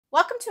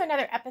Welcome to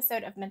another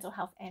episode of Mental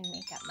Health and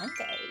Makeup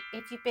Monday.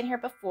 If you've been here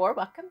before,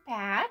 welcome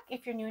back.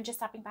 If you're new and just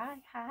stopping by,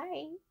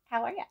 hi,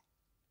 how are you?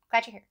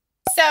 Glad you're here.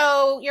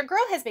 So your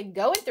girl has been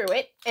going through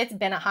it. It's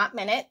been a hot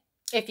minute.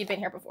 If you've been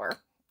here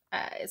before,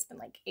 it's been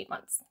like 8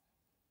 months.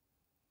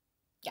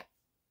 Yeah,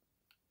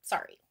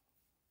 sorry.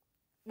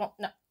 Well,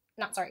 no,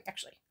 not sorry,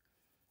 actually.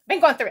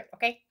 Been going through it,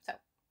 okay? So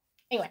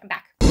anyway, I'm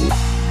back.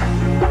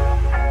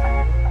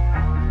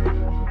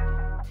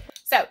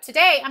 So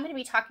today I'm going to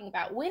be talking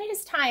about when it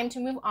is time to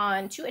move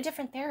on to a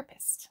different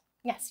therapist.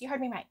 Yes, you heard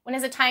me right. When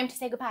is it time to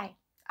say goodbye?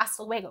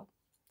 Hasta luego.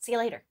 See you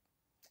later.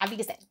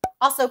 Avisen.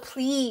 Also,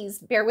 please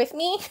bear with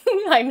me.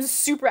 I'm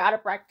super out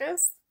of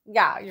practice.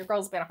 Yeah, your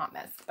girl's been a hot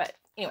mess, but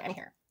anyway, I'm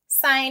here.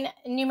 Sign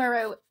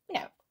numero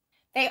uno.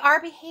 They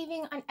are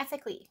behaving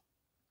unethically.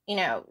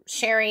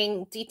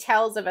 Sharing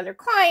details of other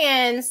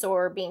clients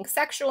or being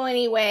sexual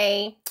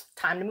anyway.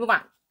 Time to move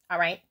on. All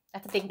right?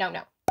 That's a big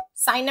no-no.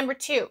 Sign number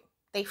two.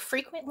 They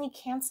frequently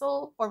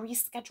cancel or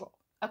reschedule,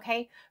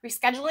 okay?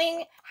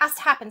 Rescheduling has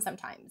to happen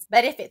sometimes,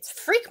 but if it's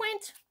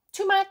frequent,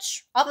 too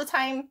much, all the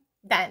time,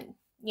 then,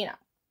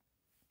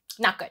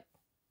 not good.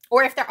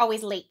 Or if they're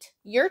always late.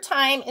 Your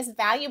time is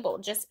valuable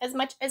just as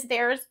much as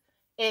theirs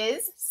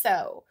is,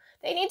 so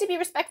they need to be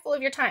respectful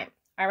of your time,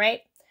 all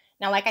right?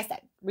 Now, like I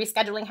said,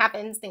 rescheduling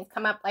happens, things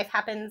come up, life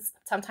happens.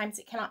 Sometimes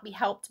it cannot be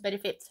helped, but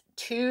if it's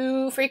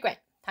too frequent,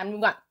 time to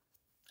move on,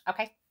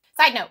 okay?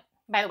 Side note,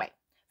 by the way,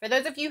 for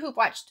those of you who've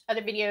watched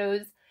other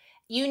videos,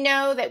 you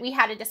know that we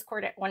had a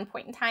Discord at one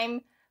point in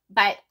time,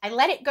 but I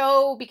let it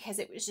go because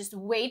it was just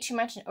way too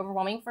much and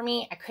overwhelming for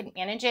me. I couldn't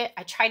manage it.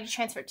 I tried to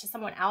transfer it to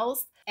someone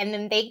else, and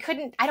then they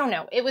couldn't. I don't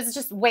know. It was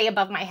just way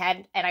above my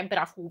head, and I bit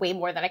off way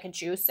more than I could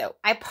chew. So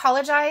I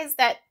apologize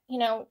that,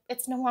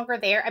 it's no longer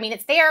there. I mean,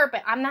 it's there,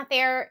 but I'm not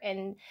there,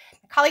 and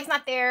my colleague's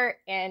not there,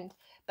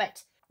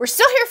 but we're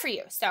still here for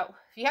you. So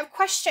if you have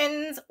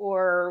questions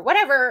or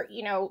whatever,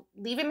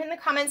 leave them in the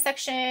comment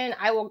section.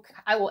 I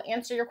will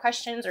answer your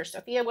questions, or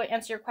Sophia will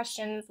answer your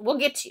questions. We'll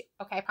get to you.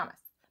 Okay, I promise.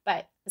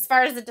 But as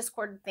far as the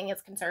Discord thing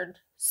is concerned,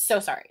 so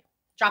sorry.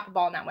 Drop a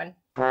ball on that one.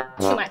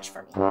 Too much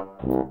for me.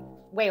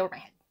 Way over my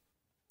head.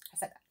 I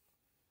said that.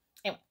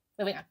 Anyway,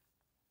 moving on.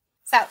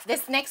 So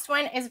this next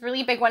one is a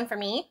really big one for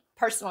me,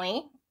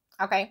 personally.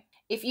 Okay.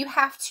 If you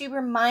have to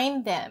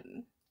remind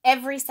them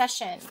every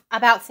session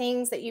about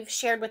things that you've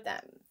shared with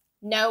them,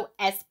 no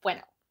es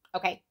bueno.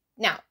 Okay.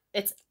 Now,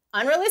 it's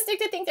unrealistic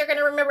to think they're going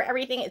to remember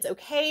everything. It's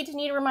okay to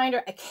need a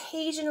reminder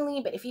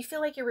occasionally, but if you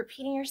feel like you're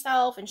repeating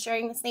yourself and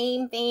sharing the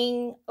same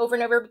thing over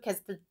and over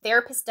because the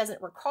therapist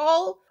doesn't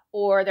recall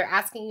or they're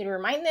asking you to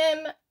remind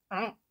them,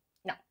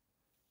 no.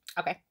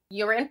 Okay.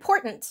 You're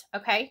important.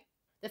 Okay.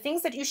 The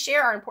things that you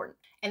share are important,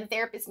 and the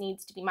therapist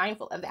needs to be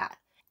mindful of that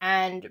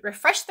and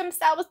refresh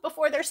themselves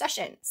before their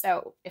session.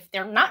 So if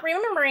they're not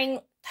remembering,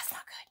 that's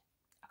not good.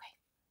 Okay.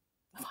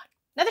 Move on.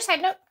 Another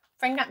side note,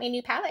 friend got me a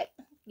new palette.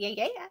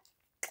 Yeah.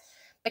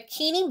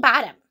 Bikini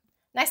Bottom.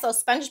 Nice little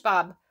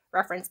SpongeBob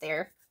reference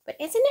there. But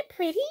isn't it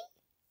pretty?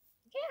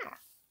 Yeah.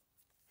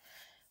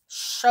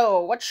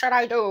 So, what should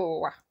I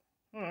do?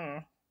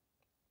 I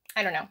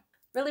don't know.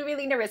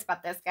 Really nervous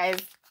about this, guys.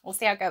 We'll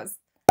see how it goes.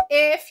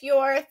 If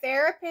your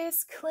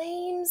therapist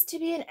claims to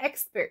be an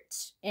expert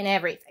in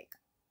everything.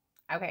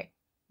 Okay,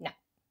 no.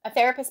 A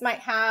therapist might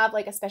have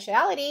like a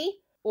specialty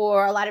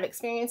or a lot of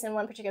experience in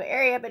one particular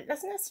area, but it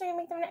doesn't necessarily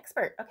make them an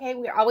expert, okay?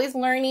 We're always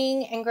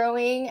learning and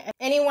growing. And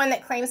anyone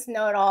that claims to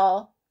know it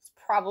all is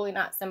probably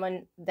not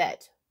someone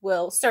that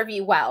will serve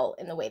you well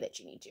in the way that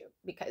you need to,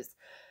 because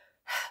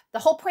the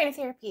whole point of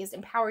therapy is to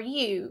empower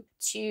you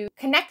to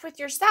connect with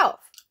yourself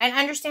and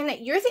understand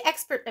that you're the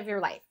expert of your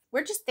life.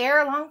 We're just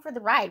there along for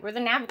the ride. We're the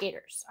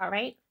navigators, all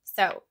right?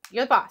 So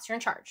you're the boss, you're in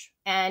charge.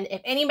 And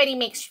if anybody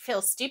makes you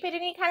feel stupid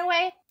in any kind of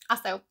way,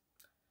 also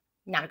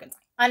not a good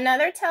sign.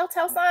 Another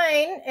telltale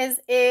sign is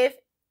if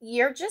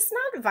you're just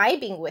not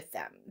vibing with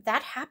them.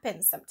 That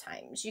happens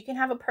sometimes. You can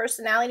have a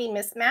personality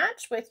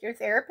mismatch with your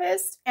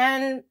therapist,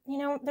 and,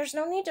 there's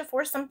no need to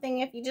force something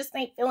if you just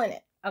ain't feeling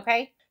it,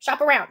 okay?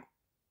 Shop around,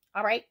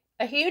 all right?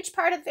 A huge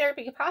part of the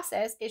therapy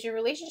process is your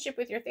relationship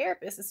with your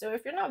therapist. So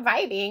if you're not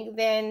vibing,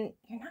 then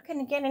you're not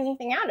going to get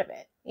anything out of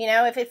it.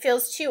 If it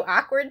feels too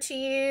awkward to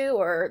you,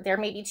 or they're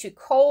maybe too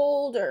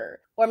cold,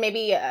 or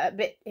maybe a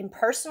bit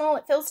impersonal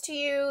it feels to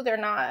you, they're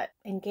not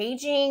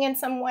engaging in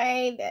some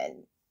way,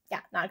 then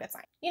yeah, not a good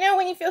sign.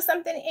 When you feel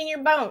something in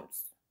your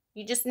bones,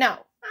 you just know.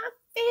 I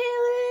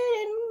feel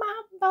it in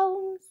my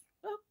bones.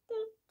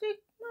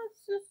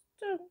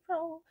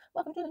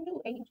 Welcome to the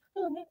new age.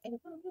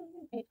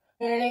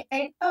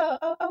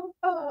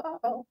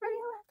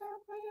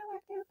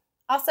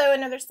 Also,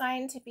 another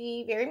sign to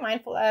be very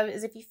mindful of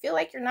is if you feel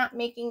like you're not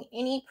making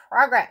any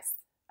progress,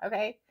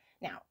 okay?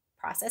 Now,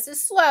 process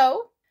is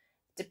slow,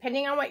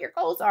 depending on what your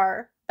goals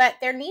are, but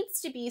there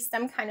needs to be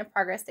some kind of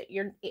progress that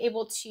you're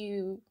able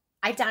to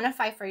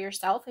identify for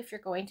yourself if you're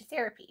going to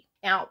therapy.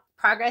 Now,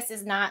 progress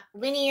is not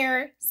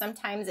linear.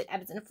 Sometimes it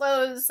ebbs and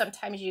flows.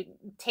 Sometimes you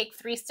take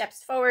 3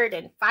 steps forward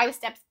and 5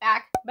 steps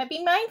back. But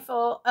be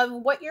mindful of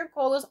what your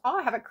goals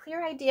are. Have a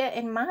clear idea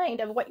in mind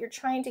of what you're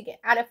trying to get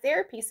out of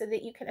therapy so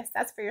that you can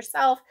assess for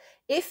yourself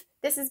if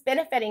this is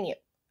benefiting you,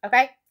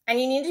 okay? And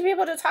you need to be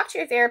able to talk to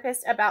your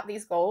therapist about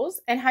these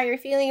goals and how you're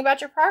feeling about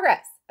your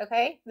progress,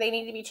 okay? They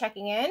need to be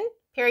checking in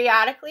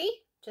periodically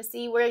to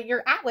see where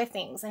you're at with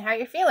things and how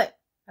you're feeling,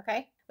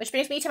 okay? Which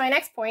brings me to my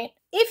next point.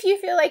 If you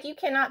feel like you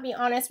cannot be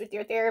honest with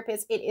your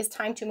therapist, it is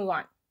time to move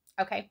on,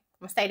 okay? I'm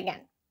going to say it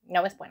again.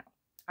 No es bueno,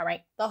 all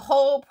right? The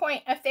whole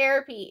point of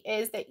therapy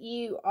is that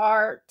you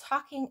are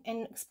talking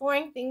and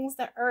exploring things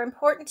that are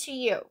important to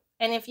you.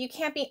 And if you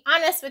can't be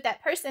honest with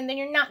that person, then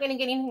you're not going to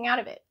get anything out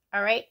of it,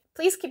 all right?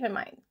 Please keep in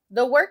mind,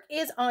 the work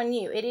is on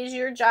you. It is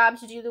your job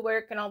to do the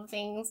work and all the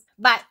things,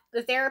 but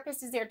the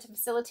therapist is there to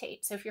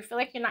facilitate. So if you feel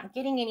like you're not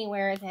getting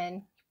anywhere,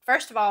 then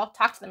first of all,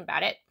 talk to them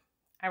about it.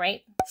 All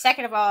right.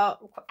 Second of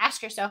all,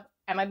 ask yourself,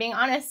 am I being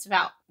honest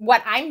about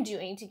what I'm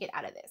doing to get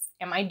out of this?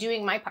 Am I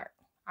doing my part?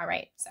 All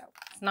right. So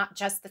it's not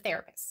just the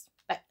therapist.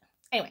 But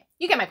anyway,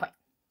 you get my point.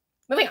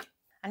 Moving on.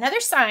 Another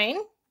sign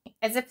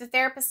is if the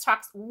therapist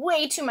talks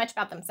way too much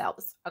about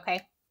themselves.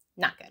 Okay.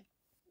 Not good.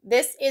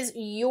 This is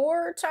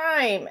your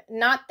time,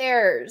 not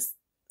theirs.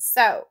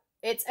 So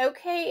it's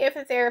okay if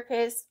a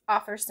therapist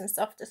offers some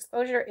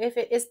self-disclosure if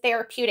it is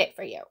therapeutic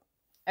for you.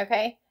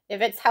 Okay. If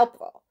it's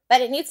helpful.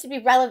 But it needs to be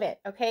relevant,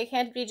 okay? It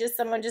can't be just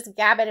someone just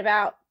gabbing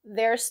about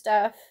their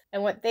stuff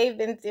and what they've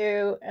been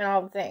through and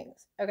all the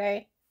things,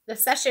 okay? The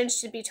session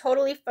should be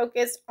totally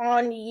focused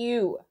on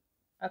you,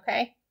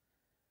 okay?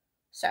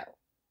 So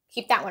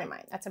keep that one in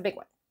mind. That's a big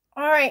one.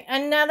 All right,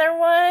 another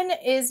one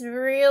is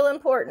real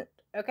important,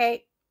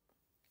 okay?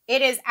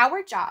 It is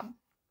our job.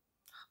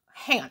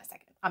 Hang on a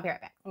second. I'll be right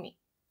back. Let me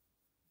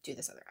do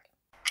this other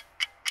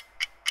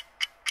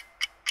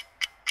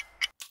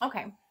eye.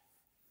 Okay.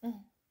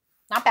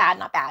 Not bad,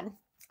 not bad.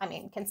 I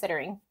mean,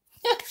 considering.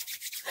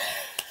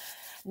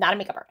 Not a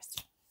makeup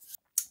artist.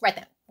 Right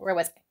then, where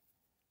was I?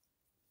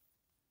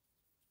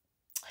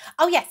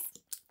 Oh, yes.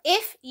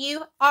 If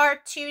you are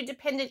too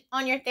dependent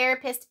on your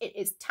therapist, it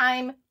is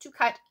time to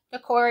cut the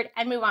cord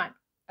and move on,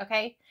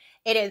 okay?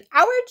 It is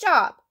our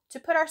job to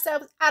put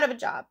ourselves out of a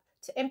job,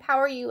 to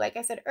empower you, like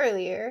I said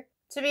earlier,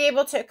 to be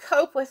able to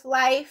cope with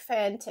life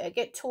and to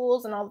get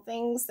tools and all the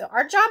things. So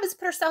our job is to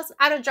put ourselves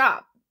out of a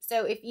job.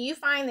 So if you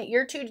find that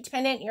you're too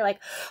dependent, you're like,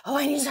 oh,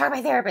 I need to talk to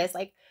my therapist,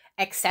 like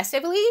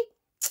excessively,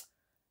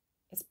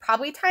 it's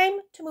probably time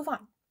to move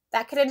on.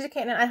 That could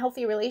indicate an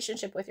unhealthy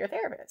relationship with your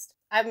therapist.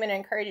 I'm going to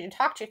encourage you to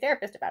talk to your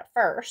therapist about it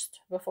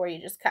first before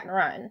you just cut and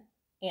run,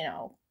 you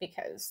know,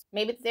 because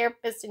maybe the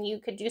therapist and you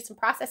could do some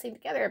processing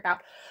together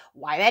about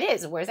why that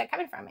is, where's that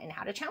coming from, and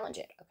how to challenge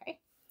it, okay?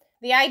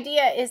 The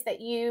idea is that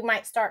you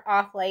might start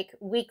off like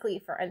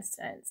weekly, for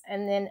instance,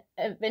 and then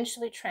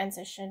eventually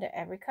transition to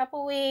every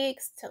couple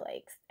weeks to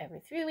like every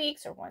 3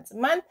 weeks or once a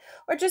month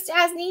or just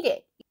as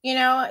needed. You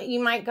know,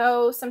 you might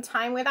go some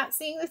time without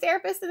seeing the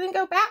therapist and then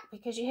go back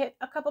because you hit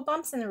a couple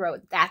bumps in the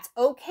road. That's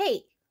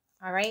okay.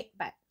 All right.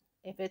 But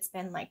if it's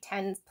been like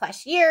 10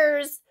 plus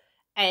years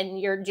and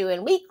you're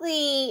doing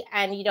weekly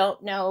and you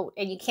don't know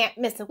and you can't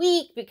miss a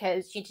week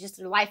because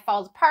your life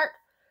falls apart,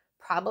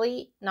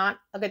 probably not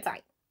a good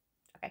sign.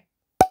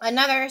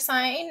 Another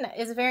sign that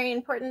is very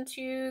important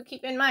to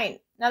keep in mind.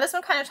 Now, this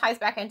one kind of ties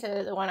back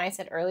into the one I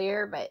said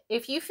earlier, but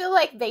if you feel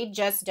like they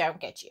just don't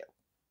get you,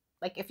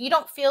 like if you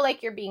don't feel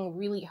like you're being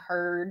really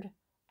heard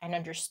and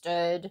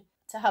understood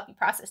to help you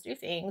process through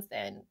things,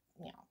 then,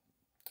 you know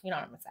what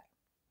I'm going to say.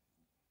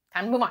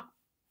 Time to move on.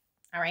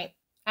 All right.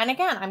 And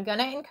again, I'm going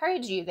to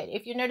encourage you that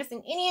if you're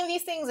noticing any of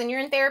these things and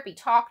you're in therapy,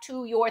 talk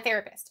to your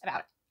therapist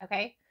about it.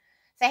 Okay.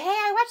 Say, hey,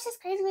 I watched this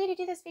crazy lady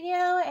do this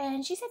video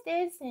and she said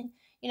this, and,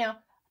 you know,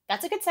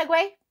 that's a good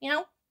segue, you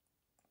know,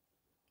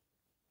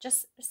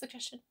 just a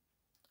suggestion.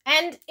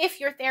 And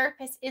if your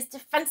therapist is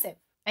defensive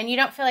and you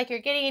don't feel like you're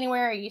getting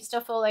anywhere, or you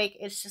still feel like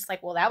it's just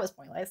like, well, that was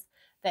pointless,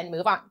 then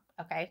move on,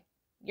 okay?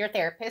 Your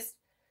therapist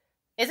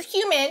is a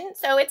human,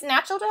 so it's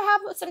natural to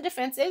have some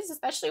defenses,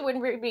 especially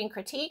when we're being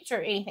critiqued or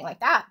anything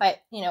like that.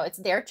 But, you know, it's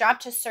their job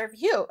to serve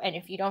you. And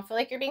if you don't feel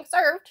like you're being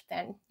served,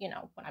 then you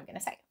know what I'm going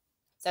to say.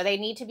 So they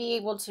need to be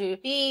able to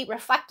be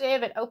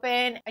reflective and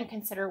open and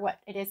consider what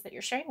it is that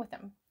you're sharing with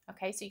them.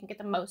 Okay, so you can get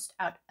the most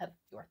out of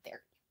your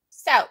therapy.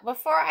 So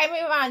before I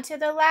move on to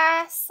the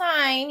last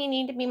sign you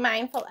need to be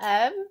mindful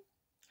of,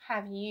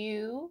 have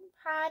you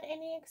had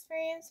any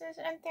experiences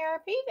in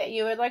therapy that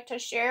you would like to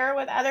share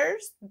with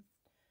others?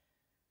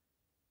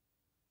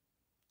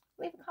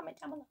 Leave a comment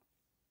down below.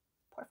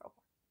 Por favor.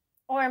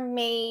 Or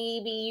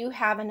maybe you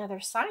have another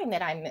sign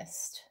that I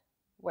missed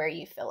where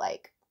you feel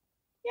like,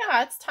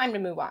 yeah, it's time to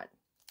move on.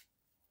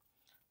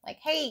 Like,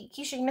 hey,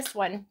 Kesha, you missed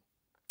one.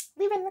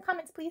 Leave it in the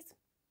comments, please.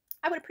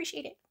 I would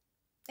appreciate it.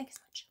 Thank you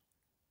so much.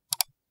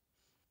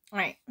 All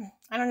right.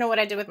 I don't know what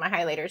I did with my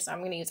highlighter, so I'm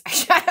going to use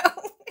eyeshadow.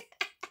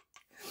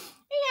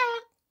 Yeah.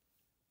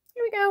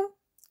 Here we go.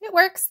 It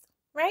works,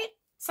 right?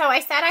 So I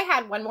said I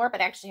had one more, but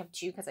I actually have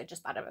two because I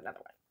just thought of another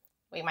one.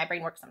 Wait, my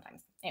brain works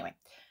sometimes. Anyway.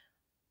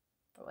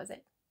 What was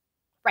it?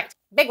 Right.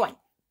 Big one.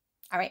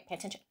 All right. Pay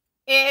attention.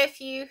 If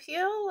you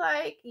feel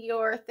like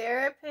your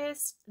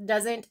therapist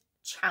doesn't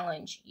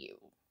challenge you,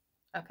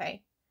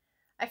 okay?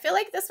 I feel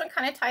like this one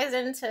kind of ties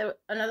into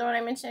another one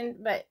I mentioned,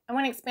 but I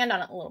want to expand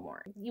on it a little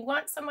more. You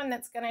want someone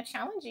that's going to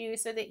challenge you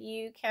so that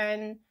you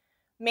can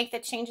make the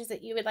changes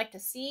that you would like to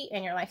see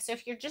in your life. So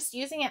if you're just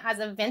using it as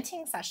a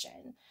venting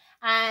session,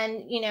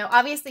 and, you know,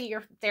 obviously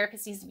your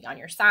therapist needs to be on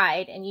your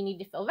side and you need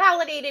to feel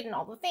validated and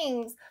all the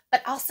things,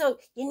 but also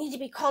you need to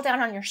be called out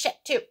on your shit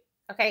too.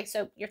 Okay,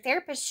 so your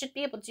therapist should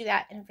be able to do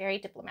that in a very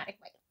diplomatic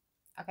way,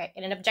 okay,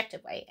 in an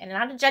objective way and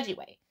not a judgy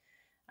way.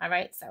 All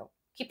right, so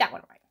keep that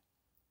one right.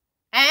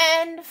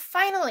 And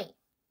finally,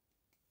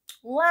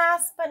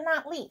 last but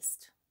not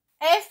least,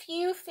 if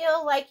you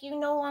feel like you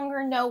no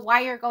longer know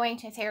why you're going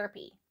to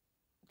therapy,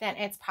 then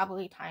it's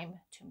probably time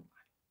to move on.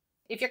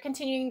 If you're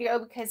continuing to go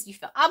because you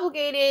feel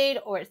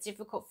obligated or it's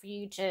difficult for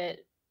you to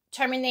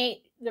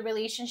terminate the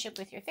relationship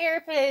with your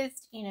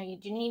therapist, you know,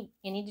 you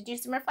need to do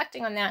some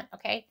reflecting on that,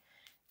 okay?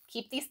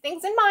 Keep these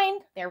things in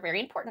mind. They're very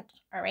important,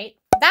 all right?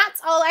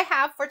 That's all I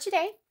have for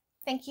today.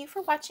 Thank you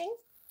for watching.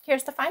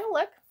 Here's the final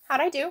look.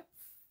 How'd I do?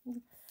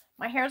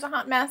 My hair's a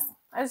hot mess,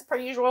 as per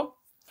usual.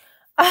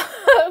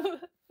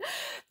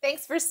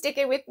 Thanks for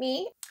sticking with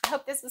me. I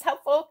hope this was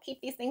helpful.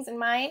 Keep these things in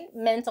mind.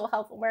 Mental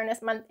Health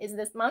Awareness Month is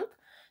this month.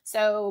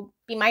 So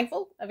be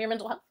mindful of your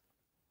mental health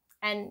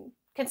and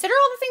consider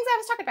all the things I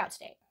was talking about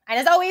today. And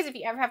as always, if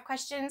you ever have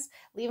questions,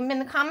 leave them in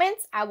the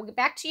comments. I will get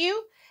back to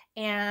you.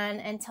 And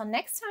until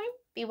next time,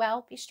 be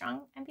well, be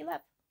strong, and be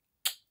loved.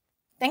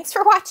 Thanks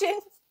for watching.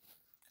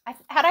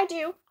 How'd I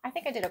do? I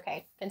think I did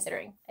okay,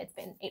 considering it's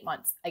been 8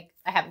 months. Like,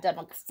 I haven't done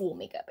like full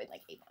makeup in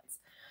like 8 months.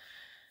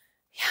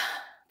 Yeah.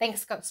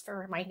 Thanks, Ghost, for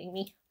reminding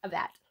me of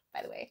that,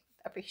 by the way.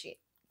 I appreciate it.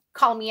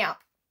 Call me out.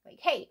 Like,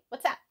 hey,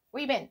 what's that?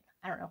 Where you been?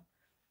 I don't know.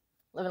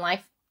 Living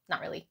life?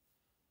 Not really.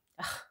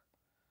 Ugh,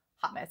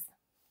 hot mess.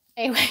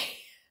 Anyway.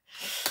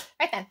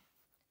 Right then.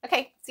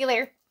 Okay, see you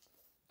later.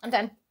 I'm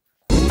done.